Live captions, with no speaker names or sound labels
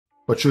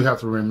But you have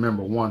to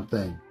remember one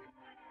thing.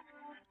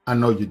 I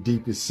know your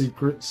deepest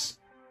secrets.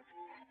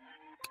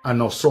 I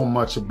know so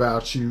much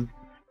about you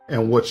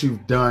and what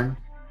you've done.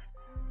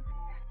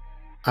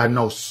 I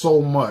know so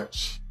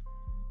much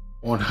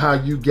on how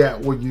you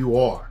got where you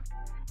are.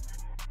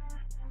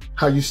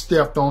 How you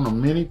stepped on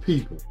many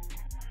people.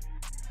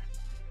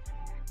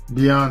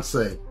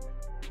 Beyonce.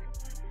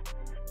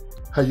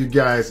 How you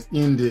guys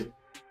ended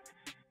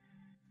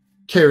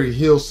Carrie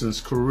Hilson's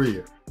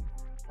career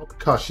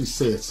because she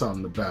said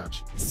something about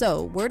you.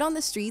 So, word on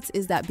the streets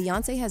is that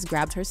Beyonce has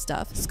grabbed her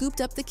stuff,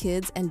 scooped up the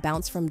kids, and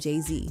bounced from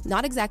Jay-Z.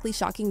 Not exactly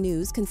shocking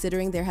news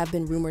considering there have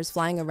been rumors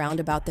flying around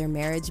about their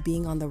marriage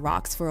being on the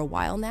rocks for a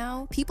while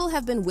now. People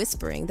have been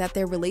whispering that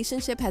their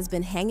relationship has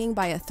been hanging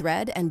by a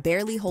thread and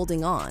barely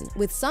holding on,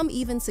 with some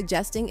even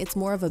suggesting it's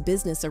more of a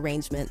business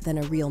arrangement than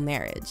a real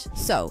marriage.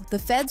 So, the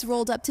feds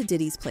rolled up to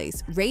Diddy's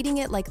place, raiding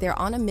it like they're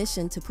on a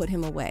mission to put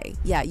him away.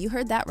 Yeah, you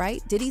heard that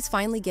right. Diddy's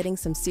finally getting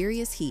some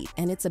serious heat,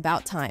 and it's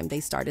about time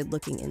they started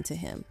looking into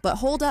him. But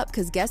hold up,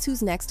 because guess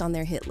who's next on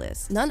their hit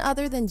list? None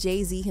other than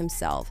Jay-Z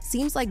himself.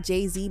 Seems like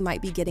Jay-Z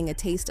might be getting a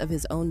taste of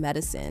his own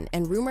medicine,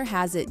 and rumor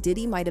has it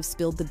Diddy might have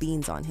spilled the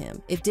beans on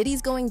him. If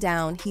Diddy's going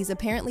down, he's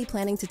apparently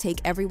planning to take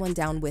everyone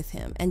down with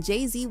him, and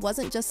Jay-Z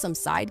wasn't just some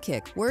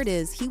sidekick. Word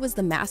is, he was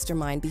the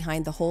mastermind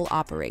behind the whole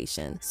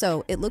operation.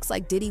 So it looks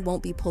like Diddy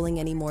won't be pulling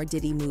any more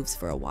Diddy moves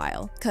for a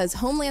while, because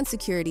Homeland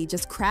Security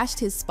just crashed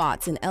his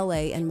spots in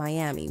LA and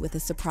Miami with a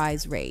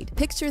surprise raid.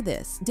 Picture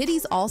this,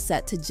 Diddy's all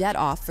set to jet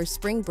off for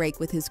spring break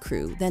with his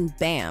crew, then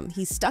bam,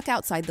 he's stuck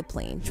outside the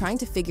plane, trying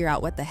to figure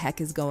out what the heck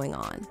is going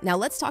on. Now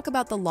let's talk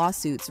about the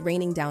lawsuits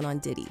raining down on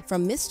Diddy.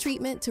 From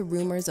mistreatment to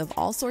rumors of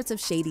all sorts of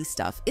shady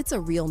stuff, it's a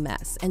real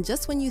mess. And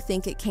just when you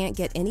think it can't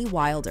get any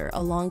wilder,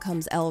 along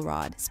comes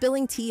Elrod,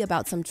 spilling tea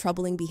about some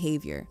troubling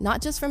behavior,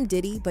 not just from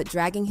Diddy, but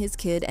dragging his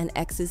kid and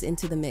exes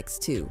into the mix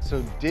too.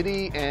 So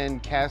Diddy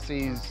and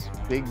Cassie's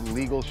big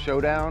legal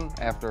showdown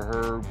after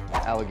her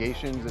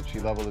allegations that she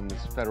leveled in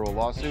this federal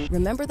lawsuit.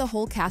 Remember the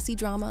whole Cassie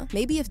drama?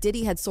 Maybe if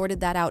Diddy had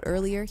sorted that out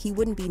earlier, he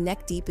wouldn't be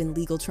neck deep in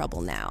legal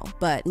trouble now.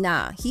 But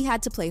nah, he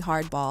had to play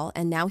hardball,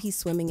 and now he's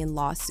swimming in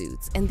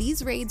lawsuits. And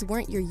these raids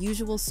weren't your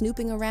usual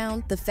snooping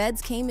around. The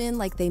feds came in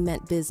like they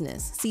meant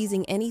business,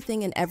 seizing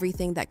anything and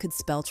everything that could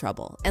spell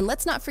trouble. And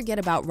let's not forget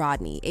about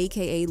Rodney,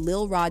 aka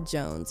Lil Rod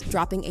Jones,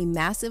 dropping a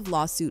massive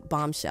lawsuit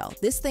bombshell.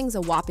 This thing's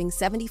a whopping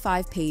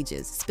 75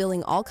 pages,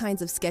 spilling all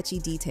kinds of sketchy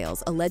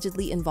details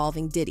allegedly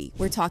involving Diddy.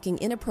 We're talking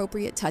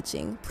inappropriate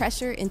touching,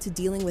 pressure into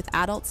dealing with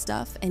adult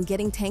stuff, and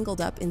getting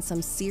tangled up in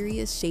some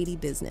serious shady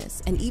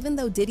business. And even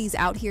though Diddy's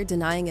out here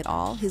denying it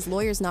all, his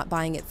lawyer's not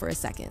buying it for a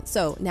second.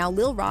 So now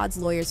Lil Rod's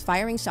lawyer's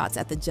firing shots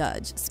at the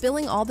judge,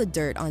 spilling all the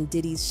dirt on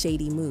Diddy's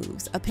shady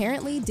moves.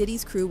 Apparently,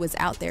 Diddy's crew was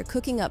out there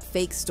cooking up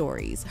fake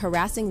stories,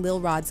 harassing Lil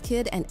Rod's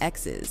kid and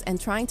exes, and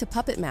trying to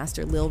puppet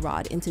master Lil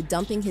Rod into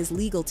dumping his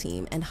legal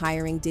team and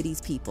hiring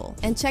Diddy's people.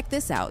 And check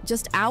this out,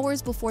 just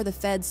hours before the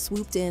feds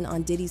swooped in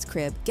on Diddy's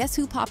crib, guess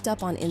who popped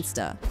up on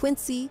Insta?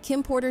 Quincy,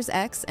 Kim Porter's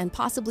ex, and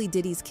possibly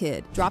Diddy's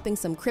kid, dropping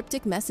some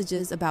cryptic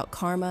messages about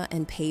karma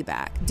and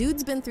payback.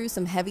 Dude's been through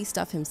some heavy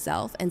stuff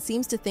himself and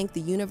seems to think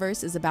the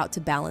universe is about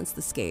to balance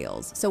the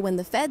scales. So when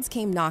the feds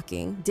came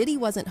knocking, Diddy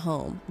wasn't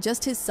home,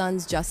 just his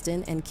sons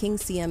Justin and King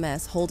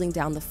CMS holding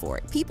down the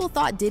fort. People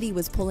thought Diddy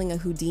was pulling a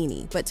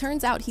Houdini, but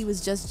turns out he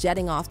was just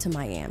jetting off to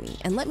Miami.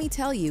 And let me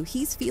tell you,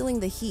 he's feeling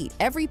the heat.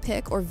 Every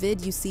pic or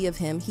vid you see of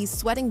him, he's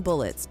sweating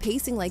bullets,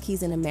 pacing like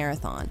he's in a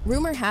marathon.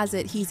 Rumor has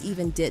it he's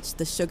even ditched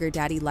the sugar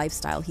daddy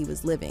lifestyle he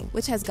was living,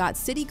 which has got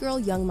city girl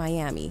Young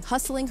Miami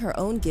hustling her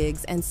own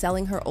gigs and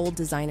selling her old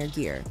designer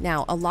gear.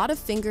 Now, a lot of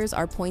fingers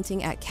are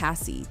pointing at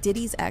Cassie,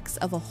 Diddy's ex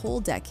of a whole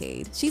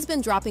decade. She's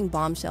been dropping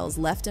bombshells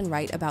left and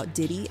right about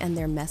Diddy and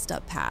their messed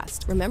up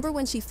past. Remember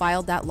when she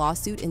filed that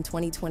lawsuit in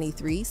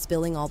 2023,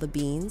 spilling all the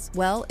beans?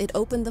 Well, it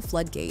opened the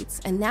floodgates,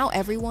 and now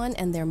everyone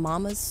and their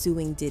mamas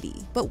suing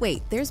Diddy. But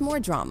wait, there's more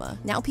drama.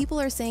 Now people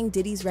are saying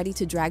Diddy's ready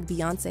to drag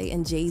Beyonce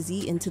and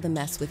Jay-Z into the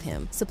mess with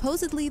him.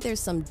 Supposedly, there's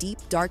some deep,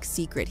 dark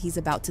secret he's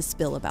about to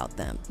spill about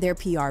them, their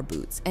PR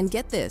boots. And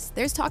get this,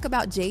 there's talk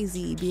about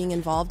Jay-Z being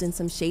involved in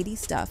some shady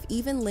stuff,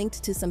 even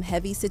linked to some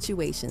heavy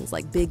situations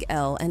like Big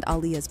L and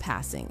Aaliyah's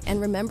passing.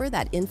 And remember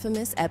that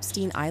infamous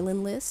Epstein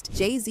Island list?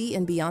 Jay-Z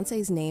and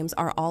Beyonce's names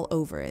are all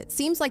over it.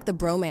 Seems like the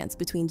bromance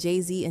between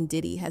Jay-Z and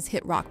Diddy has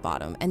hit rock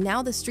bottom, and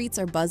now the streets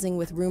are buzzing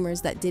with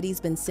rumors that Diddy's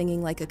been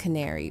singing like a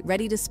canary,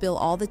 ready to spill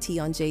all the tea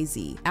on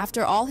Jay-Z.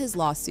 After all his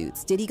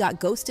lawsuits, Diddy got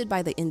ghosted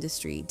by the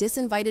industry,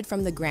 disinvited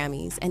from the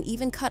Grammys, and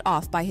even cut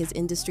off by his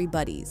industry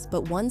buddies.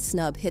 But one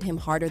snub hit him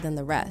harder than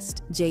the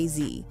rest: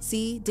 Jay-Z.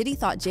 See, Diddy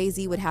thought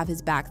Jay-Z would have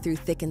his back through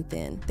thick and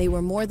thin. They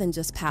were more than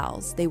just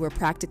pals, they were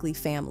practically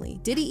family.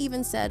 Diddy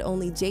even said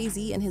only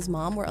Jay-Z and his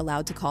mom were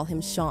allowed to call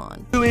him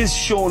Sean. Who is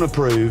Sean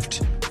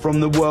approved from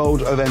the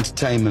world of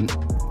entertainment?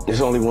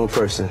 There's only one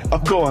person. Oh,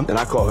 go on. And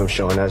I call him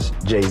Sean. That's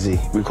Jay-Z.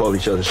 We call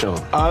each other Sean.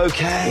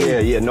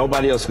 Okay. Yeah.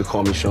 Nobody else could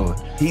call me Sean.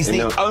 He's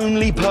the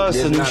only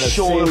person who's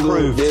Sean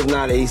approved. There's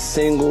not a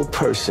single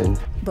person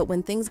But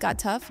when things got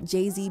tough,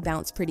 Jay-Z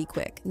bounced pretty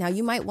quick. Now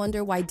you might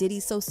wonder why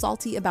Diddy's so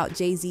salty about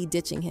Jay-Z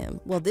ditching him.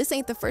 Well, this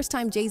ain't the first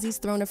time Jay-Z's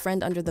thrown a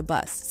friend under the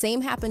bus.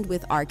 Same happened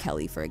with R.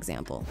 Kelly, for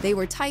example. They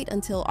were tight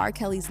until R.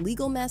 Kelly's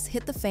legal mess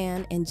hit the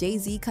fan and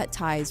Jay-Z cut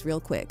ties real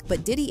quick.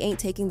 But Diddy ain't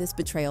taking this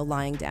betrayal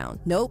lying down.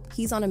 Nope,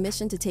 he's on a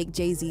mission to take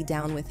Jay-Z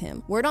down with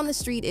him. Word on the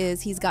street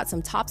is he's got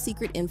some top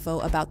secret info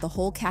about the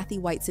whole Kathy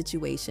White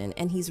situation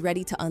and he's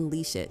ready to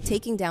unleash it,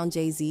 taking down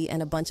Jay-Z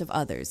and a bunch of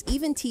others.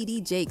 Even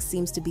TD Jakes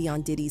seems to be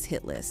on Diddy's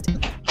hit list.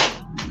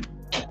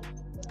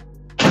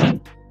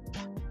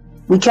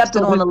 We kept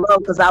it on the low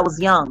because I was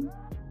young.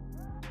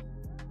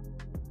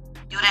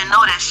 You didn't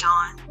know that,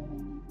 Sean.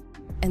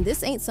 And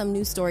this ain't some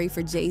new story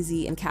for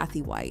Jay-Z and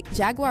Kathy White.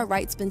 Jaguar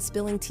Wright's been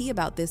spilling tea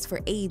about this for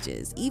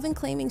ages, even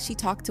claiming she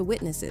talked to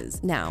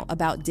witnesses. Now,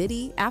 about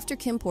Diddy, after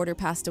Kim Porter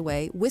passed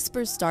away,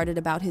 whispers started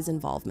about his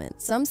involvement.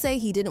 Some say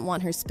he didn't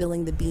want her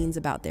spilling the beans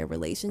about their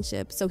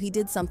relationship, so he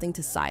did something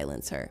to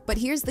silence her. But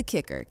here's the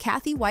kicker.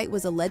 Kathy White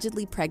was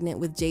allegedly pregnant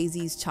with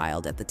Jay-Z's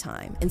child at the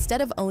time. Instead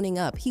of owning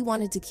up, he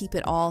wanted to keep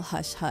it all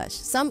hush-hush.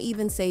 Some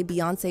even say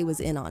Beyonce was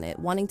in on it,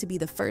 wanting to be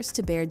the first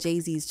to bear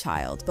Jay-Z's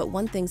child. But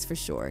one thing's for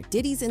sure,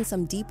 Diddy's in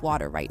some deep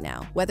water right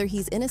now. Whether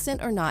he's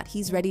innocent or not,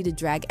 he's ready to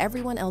drag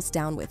everyone else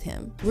down with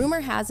him. Rumor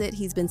has it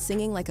he's been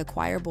singing like a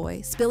choir boy,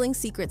 spilling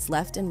secrets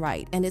left and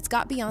right, and it's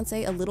got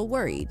Beyonce a little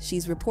worried.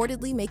 She's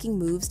reportedly making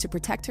moves to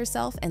protect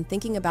herself and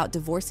thinking about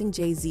divorcing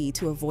Jay-Z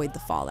to avoid the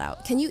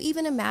fallout. Can you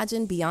even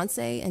imagine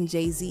Beyonce and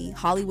Jay-Z,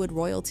 Hollywood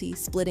royalty,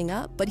 splitting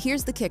up? But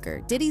here's the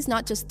kicker. Diddy's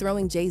not just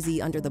throwing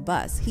Jay-Z under the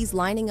bus, he's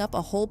lining up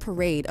a whole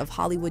parade of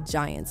Hollywood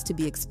giants to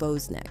be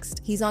exposed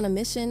next. He's on a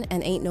mission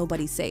and ain't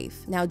nobody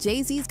safe. Now,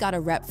 Jay-Z's got a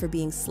rep for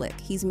being slick.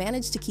 He's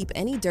managed to keep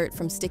any dirt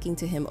from sticking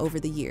to him over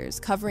the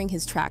years, covering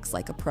his tracks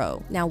like a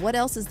pro. Now, what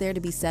else is there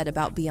to be said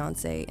about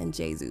Beyonce and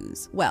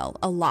Jay-Z? Well,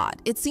 a lot.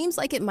 It seems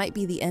like it might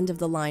be the end of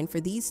the line for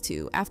these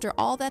two after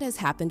all that has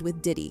happened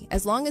with Diddy.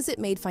 As long as it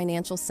made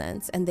financial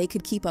sense and they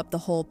could keep up the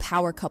whole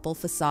power couple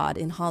facade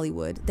in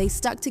Hollywood, they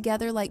stuck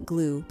together like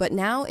glue. But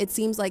now it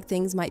seems like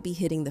things might be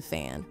hitting the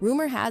fan.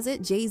 Rumor has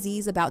it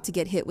Jay-Z's about to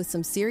get hit with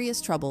some serious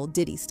trouble,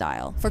 Diddy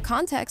style. For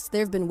context,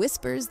 there have been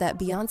whispers that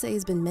Beyonce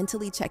has been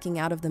mentally checking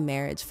out of the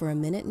marriage for a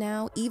minute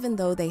now, even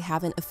though they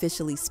haven't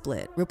officially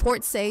split.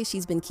 Reports say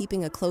she's been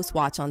keeping a close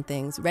watch on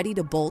things, ready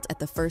to bolt at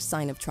the first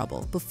sign of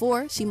trouble.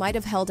 Before, she might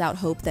have held out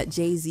hope that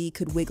Jay-Z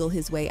could wiggle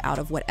his way out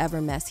of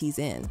whatever mess he's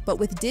in. But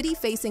with Diddy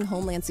facing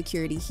Homeland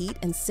Security heat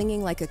and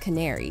singing like a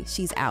canary,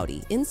 she's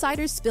outie.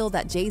 Insiders spill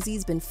that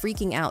Jay-Z's been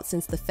freaking out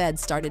since the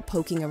feds started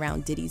poking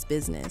around Diddy's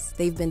business.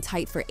 They've been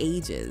tight for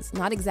ages,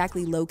 not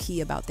exactly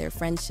low-key about their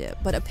friendship,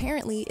 but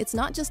apparently it's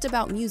not just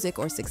about music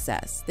or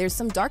success. There's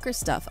some darker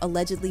stuff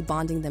allegedly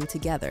bonding them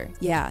together.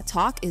 Yeah,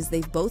 talk is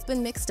they've both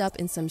been mixed up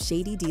in some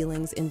shady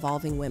dealings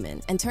involving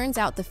women, and turns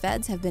out the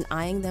feds have been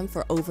eyeing them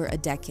for over a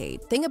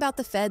decade. Thing about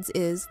the feds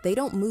is they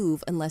don't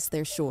move unless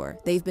they're sure.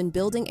 They've been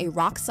building a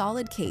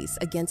rock-solid case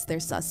against their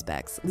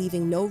suspects,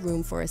 leaving no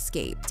room for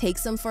escape.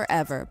 Takes them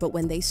forever, but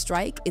when they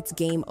strike, it's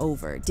game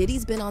over.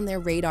 Diddy's been on their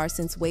radar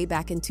since way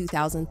back in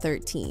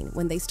 2013,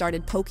 when they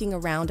started poking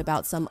around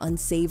about some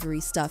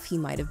unsavory stuff he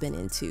might have been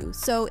into.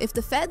 So if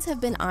the feds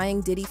have been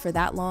eyeing Diddy for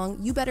that long,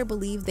 you better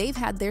believe they've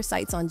had their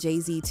sights on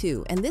Jay-Z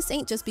too. And this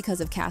ain't just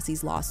because of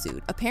Cassie's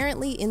lawsuit.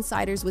 Apparently,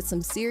 insiders with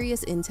some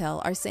serious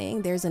intel are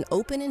saying there's an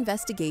open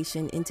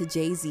investigation into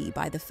Jay-Z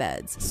by the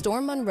feds.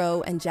 Storm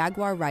Monroe and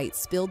Jaguar Wright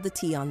spilled the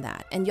tea on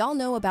that. And y'all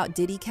know about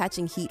Diddy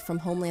catching heat from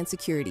Homeland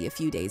Security a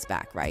few days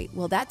back, right?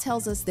 Well, that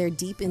tells us they're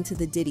deep into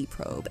the Diddy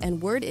probe.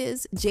 And word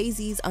is,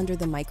 Jay-Z's under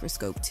the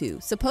microscope too.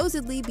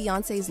 Supposedly,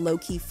 Beyonce's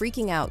low-key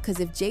freaking out because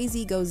if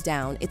Jay-Z goes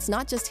down, it's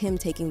not just him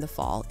taking the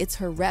fall, it's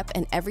her rep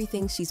and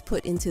everything she's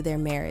put into their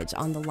marriage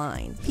on the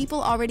line.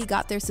 People already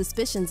got their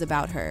suspicions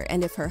about her,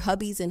 and if her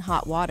hubby's in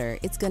hot water,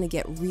 it's gonna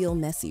get real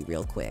messy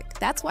real quick.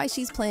 That's why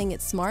she's playing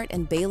it smart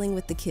and bailing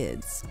with the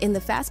kids. In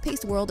the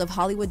fast-paced world of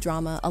Hollywood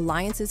drama,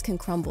 alliances can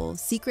crumble,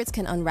 secrets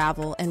can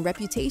unravel, and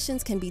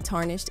reputations can be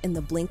tarnished in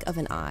the blink of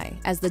an eye.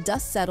 As the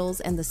dust settles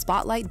and the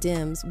spotlight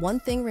dims, one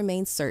thing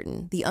remains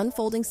certain. The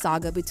unfolding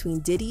saga between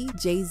Diddy,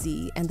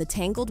 Jay-Z, and the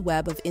tangled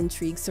web of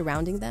intrigue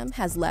surrounding them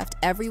has left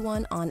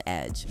everyone on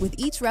edge. With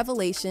each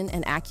revelation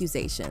and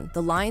accusation,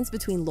 the lines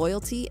between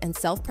loyalty and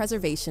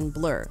self-preservation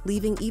blur,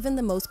 leaving even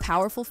the most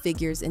powerful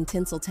figures in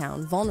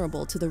Tinseltown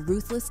vulnerable to the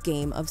ruthless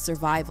game of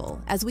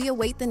survival. As we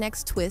await the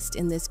next twist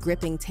in this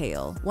gripping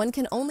tale, one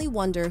can only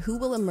wonder who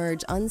will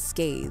emerge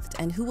unscathed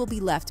and who will be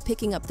left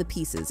picking up the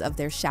pieces of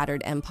their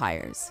shattered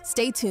empires.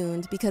 Stay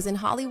tuned, because in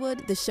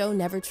Hollywood, the show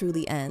never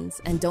truly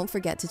ends, and don't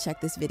forget to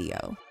check this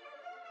video.